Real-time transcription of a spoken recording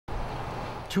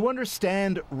To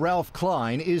understand Ralph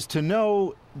Klein is to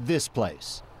know this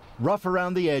place. Rough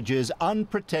around the edges,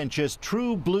 unpretentious,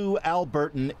 true blue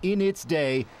Albertan in its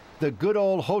day, the good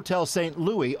old Hotel St.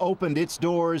 Louis opened its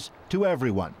doors to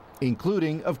everyone,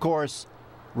 including, of course,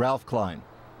 Ralph Klein.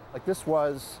 Like this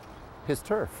was his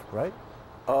turf, right?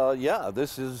 Yeah,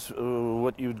 this is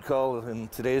what you'd call in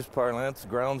today's parlance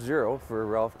ground zero for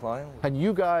Ralph Klein. And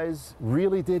you guys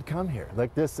really did come here,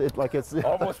 like this, it's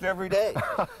almost every day.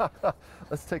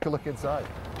 Let's take a look inside.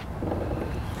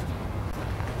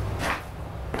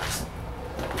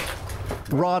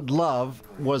 Rod Love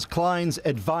was Klein's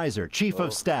advisor, chief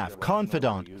of staff,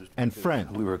 confidant, and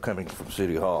friend. We were coming from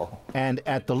City Hall. And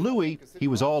at the Louis, he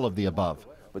was all of the above.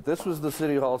 But this was the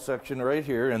City Hall section right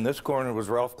here, and this corner was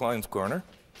Ralph Klein's corner.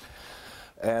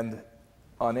 And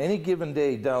on any given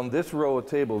day, down this row of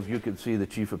tables, you could see the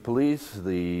chief of police,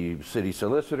 the city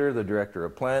solicitor, the director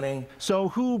of planning. So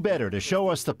who better to show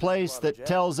us the place that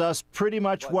tells us pretty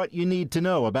much what you need to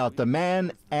know about the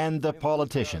man and the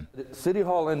politician? City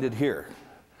Hall ended here.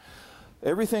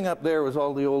 Everything up there was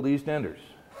all the old East Enders.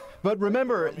 But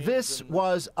remember, this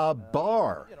was a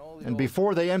bar. And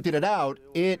before they emptied it out,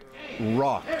 it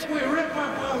rocked. We rip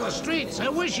up all the streets. I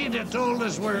wish you'd have told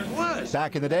us where it was.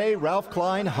 Back in the day, Ralph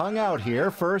Klein hung out here,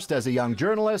 first as a young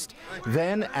journalist,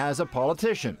 then as a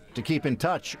politician, to keep in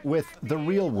touch with the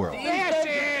real world.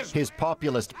 Yes. His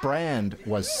populist brand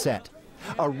was set.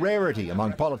 A rarity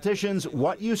among politicians,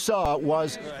 what you saw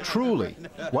was truly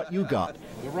what you got.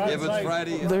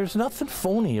 There's nothing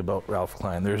phony about Ralph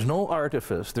Klein. There's no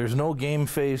artifice. There's no game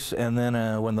face and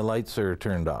then when the lights are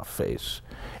turned off face.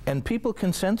 And people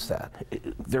can sense that.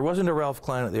 There wasn't a Ralph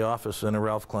Klein at the office and a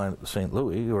Ralph Klein at the St.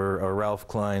 Louis, or a Ralph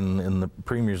Klein in the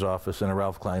Premier's office and a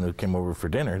Ralph Klein who came over for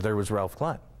dinner. There was Ralph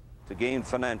Klein. To gain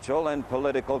financial and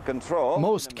political control.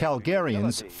 Most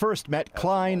Calgarians first met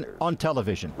Klein on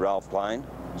television. Ralph Klein,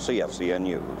 CFCN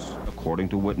News. According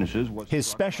to witnesses, his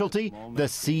specialty, the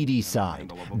seedy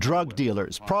side. Drug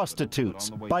dealers,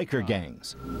 prostitutes, biker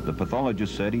gangs. The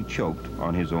pathologist said he choked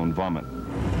on his own vomit.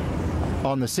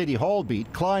 On the City Hall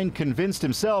beat, Klein convinced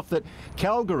himself that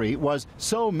Calgary was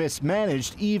so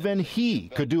mismanaged even he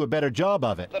could do a better job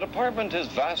of it. The department is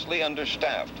vastly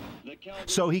understaffed.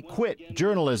 So he quit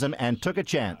journalism and took a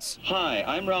chance. Hi,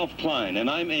 I'm Ralph Klein,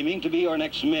 and I'm aiming to be your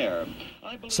next mayor.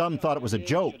 Some thought it was a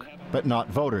joke, but not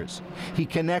voters. He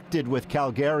connected with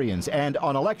Calgarians, and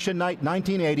on election night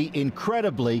 1980,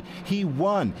 incredibly, he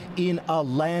won in a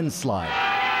landslide.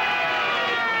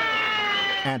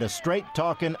 And a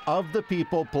straight-talking,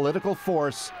 of-the-people political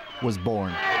force was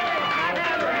born.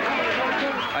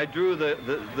 I drew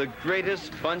the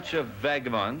greatest bunch of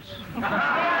vagabonds.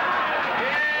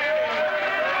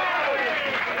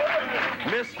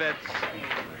 Misfits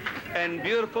and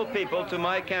beautiful people to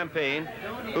my campaign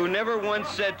who never once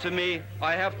said to me,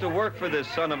 I have to work for this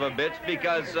son of a bitch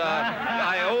because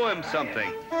I owe him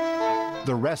something.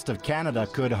 The rest of Canada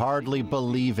could hardly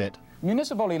believe it.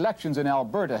 Municipal elections in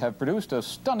Alberta have produced a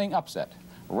stunning upset.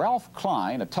 Ralph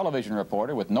Klein, a television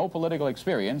reporter with no political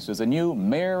experience, is the new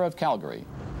mayor of Calgary.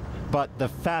 But the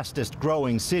fastest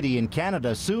growing city in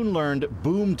Canada soon learned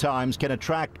boom times can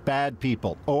attract bad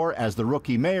people, or as the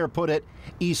rookie mayor put it,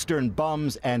 Eastern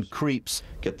bums and creeps.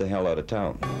 Get the hell out of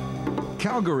town.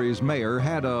 Calgary's mayor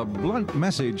had a blunt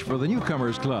message for the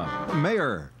Newcomers Club.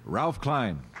 Mayor Ralph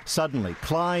Klein. Suddenly,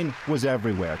 Klein was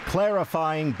everywhere,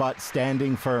 clarifying but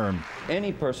standing firm.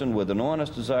 Any person with an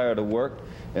honest desire to work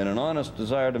and an honest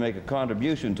desire to make a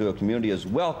contribution to a community is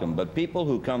welcome, but people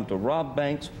who come to rob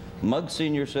banks, mug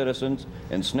senior citizens,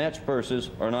 and snatch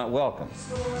purses are not welcome.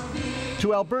 To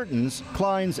Albertans,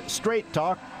 Klein's straight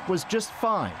talk was just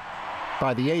fine.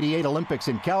 By the '88 Olympics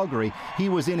in Calgary, he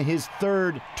was in his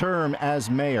third term as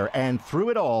mayor, and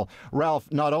through it all,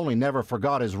 Ralph not only never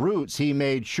forgot his roots, he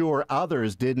made sure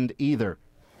others didn't either.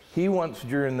 He once,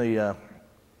 during the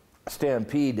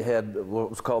Stampede, had what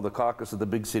was called the caucus of the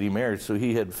big city mayors, so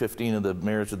he had 15 of the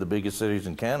mayors of the biggest cities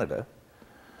in Canada,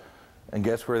 and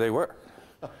guess where they were?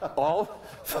 All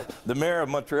the mayor of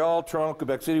Montreal, Toronto,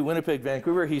 Quebec City, Winnipeg,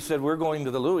 Vancouver. He said, we're going to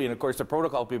the Louis, and of course the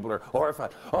protocol people are horrified.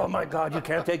 Oh my God, you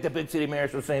can't take the big city mayors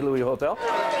from St. Louis Hotel.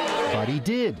 But he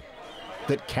did.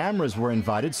 That cameras were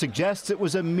invited suggests it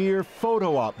was a mere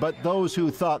photo op, but those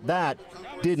who thought that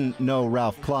didn't know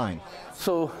Ralph Klein.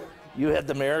 So you had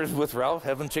the mayors with Ralph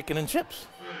having chicken and chips.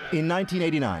 In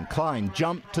 1989, Klein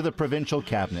jumped to the provincial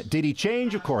cabinet. Did he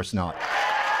change? Of course not.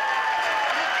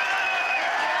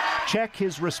 Check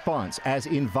his response as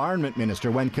environment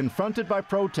minister when confronted by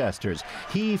protesters.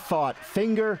 He fought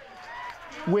finger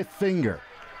with finger.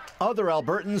 Other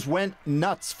Albertans went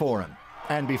nuts for him.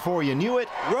 And before you knew it,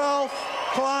 Ralph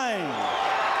Klein.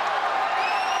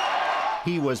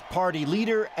 He was party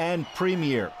leader and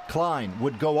premier. Klein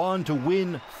would go on to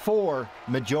win 4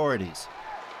 majorities.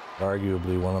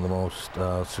 Arguably one of the most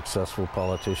successful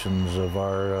politicians of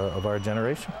our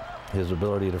generation. His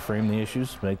ability to frame the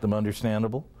issues, make them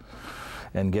understandable,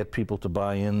 and get people to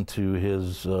buy into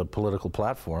his political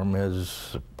platform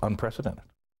is unprecedented.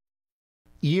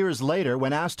 Years later,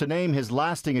 when asked to name his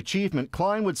lasting achievement,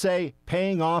 Klein would say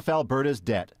paying off Alberta's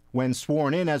debt. When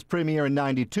sworn in as premier in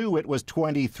 '92, it was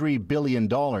 $23 billion.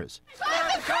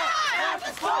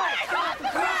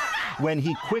 When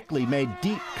he quickly made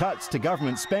deep cuts to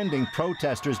government spending,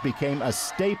 protesters became a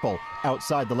staple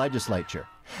outside the legislature.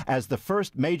 As the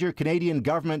first major Canadian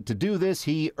government to do this,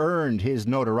 he earned his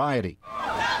notoriety.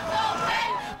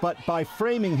 But by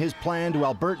framing his plan to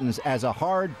Albertans as a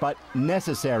hard but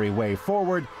necessary way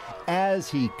forward, as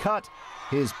he cut,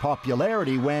 his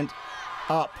popularity went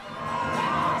up.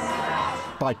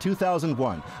 By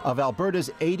 2001, of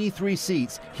Alberta's 83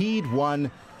 seats, he'd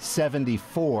won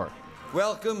 74.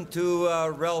 Welcome to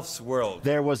Ralph's world.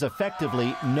 There was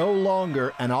effectively no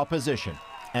longer an opposition.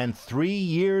 And 3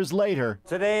 years later...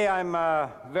 Today I'm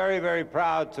very, very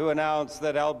proud to announce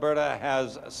that Alberta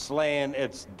has slain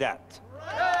its debt.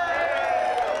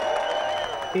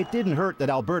 It didn't hurt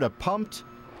that Alberta pumped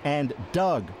and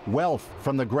dug wealth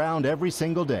from the ground every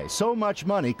single day. So much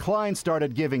money, Klein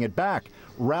started giving it back.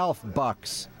 Ralph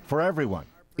bucks for everyone.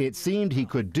 It seemed he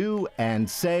could do and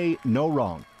say no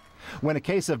wrong. When a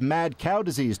case of mad cow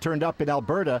disease turned up in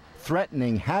Alberta,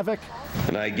 threatening havoc.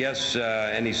 And I guess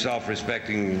any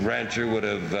self-respecting rancher would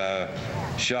have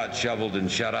shot, shoveled, and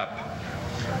shut up.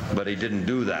 But he didn't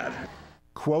do that.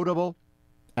 Quotable?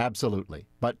 Absolutely.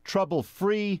 But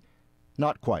trouble-free?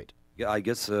 Not quite. Yeah, I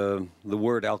guess the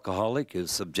word alcoholic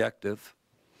is subjective.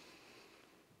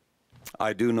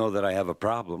 I do know that I have a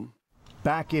problem.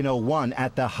 Back in '01,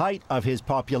 at the height of his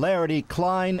popularity,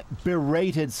 Klein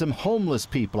berated some homeless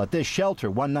people at this shelter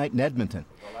one night in Edmonton.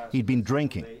 He'd been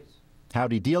drinking.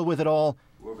 How'd he deal with it all?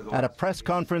 At a press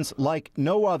conference like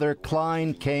no other,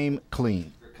 Klein came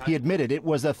clean. He admitted it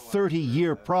was a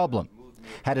 30-year problem.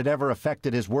 Had it ever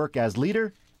affected his work as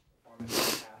leader?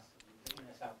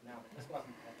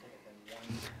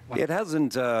 It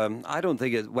hasn't, I don't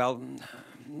think it, well,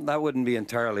 that wouldn't be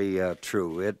entirely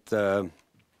true.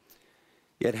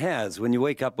 It has. When you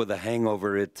wake up with a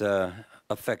hangover, it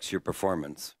affects your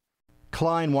performance.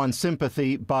 Klein won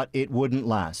sympathy, but it wouldn't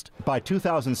last. By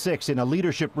 2006, in a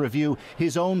leadership review,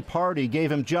 his own party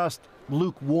gave him just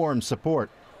lukewarm support.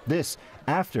 This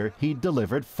after he'd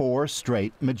delivered 4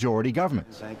 straight majority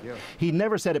governments. Thank you. He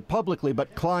never said it publicly,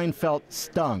 but Klein felt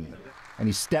stung, and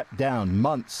he stepped down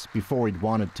months before he'd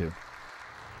wanted to.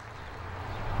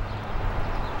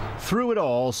 Through it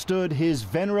all stood his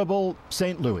venerable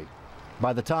St. Louis.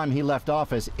 By the time he left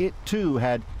office, it too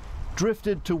had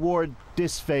drifted toward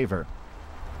disfavor.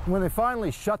 When they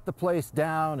finally shut the place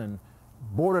down and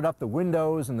boarded up the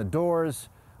windows and the doors,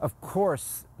 of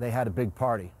course they had a big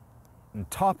party. And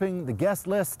topping the guest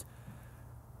list,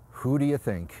 who do you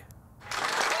think?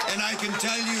 And I can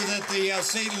tell you that the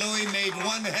St. Louis made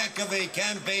one heck of a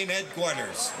campaign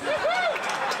headquarters.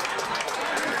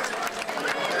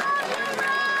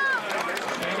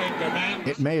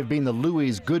 It may have been the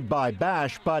Louis' goodbye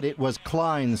bash, but it was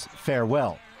Klein's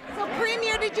farewell. So,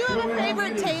 Premier, did you have a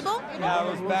favorite table? Yeah,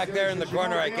 it was back there in the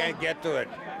corner. I can't get to it.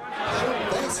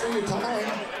 Thanks for your time.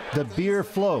 The beer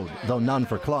flowed, though none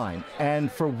for Klein.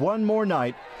 And for one more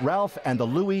night, Ralph and the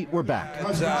Louis were back.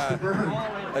 It's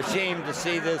a shame to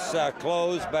see this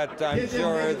close, but I'm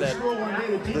sure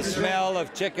that the smell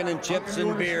of chicken and chips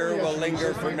and beer will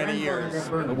linger for many years.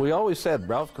 We always said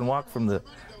Ralph can walk from the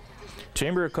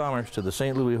Chamber of Commerce to the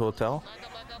St. Louis Hotel,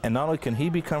 and not only can he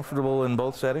be comfortable in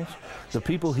both settings, the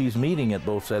people he's meeting at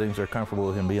both settings are comfortable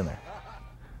with him being there.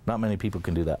 Not many people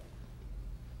can do that.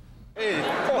 Hey,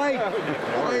 Mike,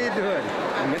 how are you doing?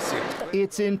 I miss you.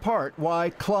 It's in part why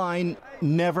Klein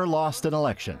never lost an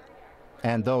election.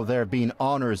 And though there have been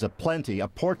honors aplenty, a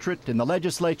portrait in the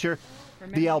legislature,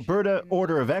 the Alberta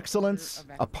Order of Excellence,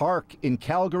 a park in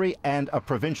Calgary, and a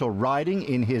provincial riding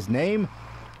in his name,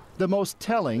 the most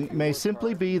telling may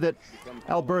simply be that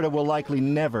Alberta will likely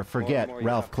never forget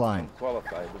Ralph Klein.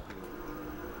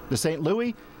 The St.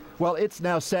 Louis? Well, it's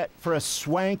now set for a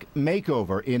swank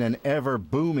makeover in an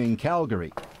ever-booming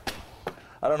Calgary.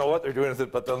 I don't know what they're doing with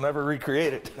it, but they'll never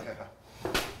recreate it.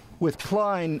 With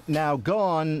Klein now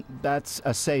gone, that's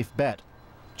a safe bet.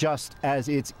 Just as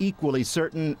it's equally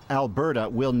certain Alberta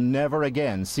will never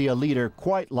again see a leader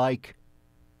quite like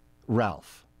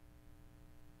Ralph.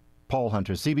 Paul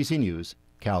Hunter, CBC News,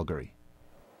 Calgary.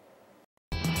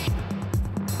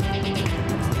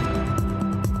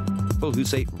 People who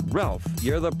say, Ralph,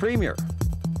 you're the premier.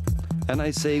 And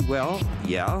I say, well,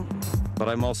 yeah, but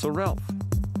I'm also Ralph.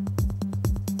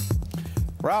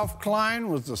 Ralph Klein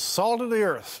was the salt of the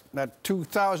earth. That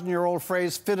 2,000-year-old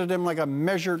phrase fitted him like a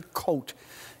measured coat.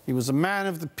 He was a man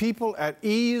of the people, at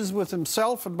ease with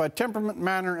himself, and by temperament,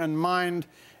 manner, and mind,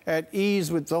 at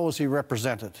ease with those he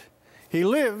represented. He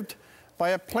lived by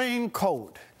a plain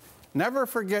code. Never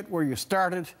forget where you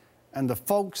started and the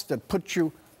folks that put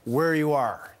you where you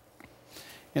are.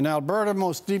 In Alberta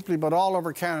most deeply, but all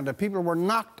over Canada, people were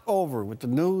knocked over with the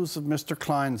news of Mr.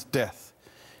 Klein's death.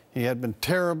 He had been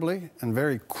terribly and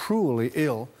very cruelly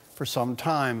ill for some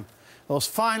time. Those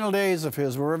final days of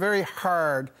his were a very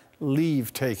hard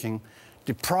leave-taking,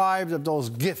 deprived of those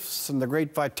gifts and the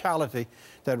great vitality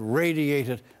that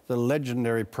radiated the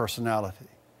legendary personality.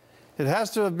 It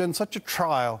has to have been such a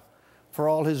trial for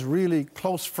all his really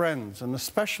close friends, and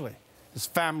especially his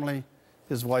family,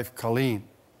 his wife Colleen.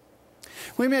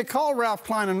 We may call Ralph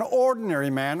Klein an ordinary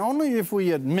man only if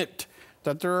we admit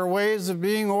that there are ways of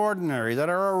being ordinary that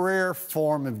are a rare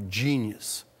form of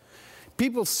genius.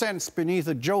 People sensed beneath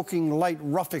a joking, light,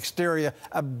 rough exterior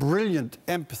a brilliant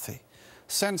empathy,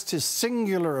 sensed his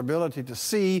singular ability to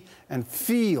see and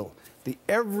feel the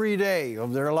everyday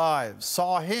of their lives,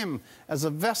 saw him as a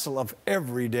vessel of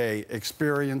everyday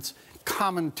experience,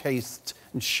 common tastes,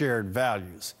 and shared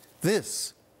values.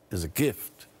 This is a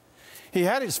gift. He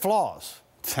had his flaws,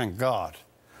 thank God.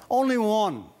 Only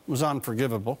one was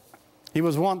unforgivable. He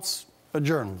was once a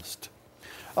journalist.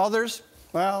 Others,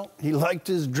 well, he liked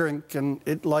his drink and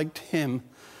it liked him.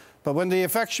 But when the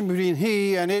affection between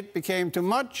he and it became too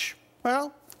much,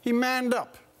 well, he manned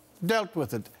up, dealt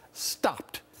with it,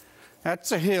 stopped.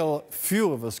 That's a hill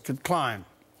few of us could climb.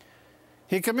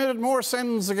 He committed more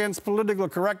sins against political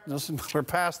correctness, and we're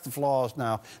past the flaws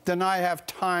now, than I have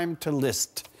time to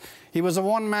list. He was a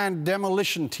one-man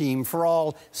demolition team for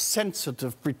all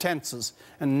sensitive pretenses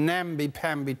and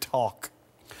namby-pamby talk.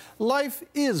 Life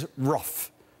is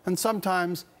rough, and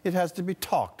sometimes it has to be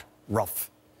talked rough.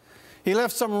 He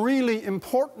left some really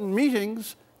important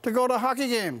meetings to go to hockey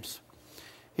games.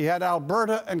 He had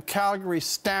Alberta and Calgary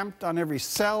stamped on every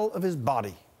cell of his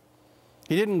body.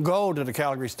 He didn't go to the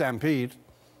Calgary Stampede.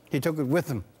 He took it with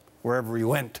him wherever he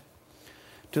went.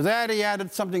 To that, he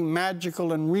added something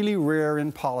magical and really rare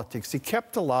in politics. He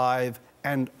kept alive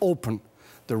and open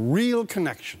the real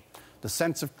connection, the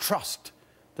sense of trust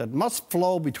that must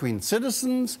flow between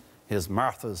citizens, his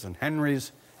Marthas and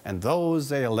Henrys, and those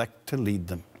they elect to lead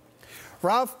them.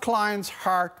 Ralph Klein's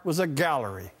heart was a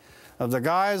gallery of the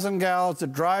guys and gals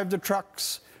that drive the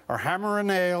trucks or hammer a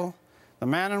nail, the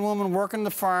man and woman working the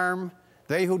farm,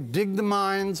 they who dig the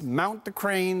mines, mount the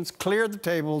cranes, clear the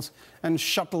tables, and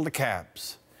shuttle the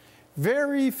cabs.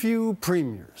 Very few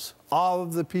premiers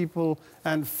of the people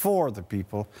and for the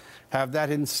people have that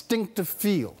instinctive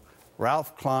feel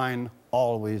Ralph Klein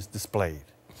always displayed.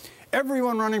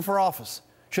 Everyone running for office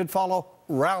should follow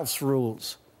Ralph's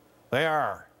rules. They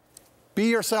are: be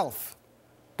yourself.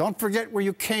 Don't forget where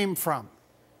you came from.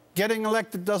 Getting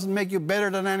elected doesn't make you better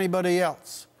than anybody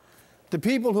else. The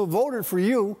people who voted for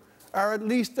you are at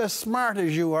least as smart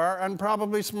as you are, and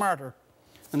probably smarter.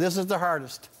 And this is the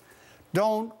hardest.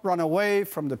 Don't run away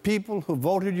from the people who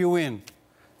voted you in,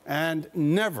 and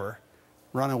never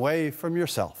run away from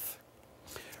yourself.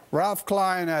 Ralph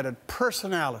Klein added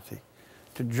personality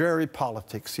to dreary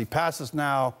politics. He passes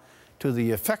now to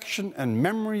the affection and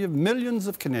memory of millions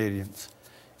of Canadians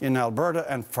in Alberta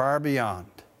and far beyond.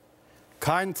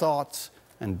 Kind thoughts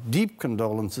and deep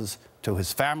condolences to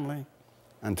his family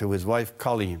and to his wife,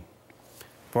 Colleen.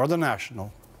 For The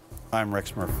National, I'm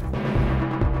Rex Murphy.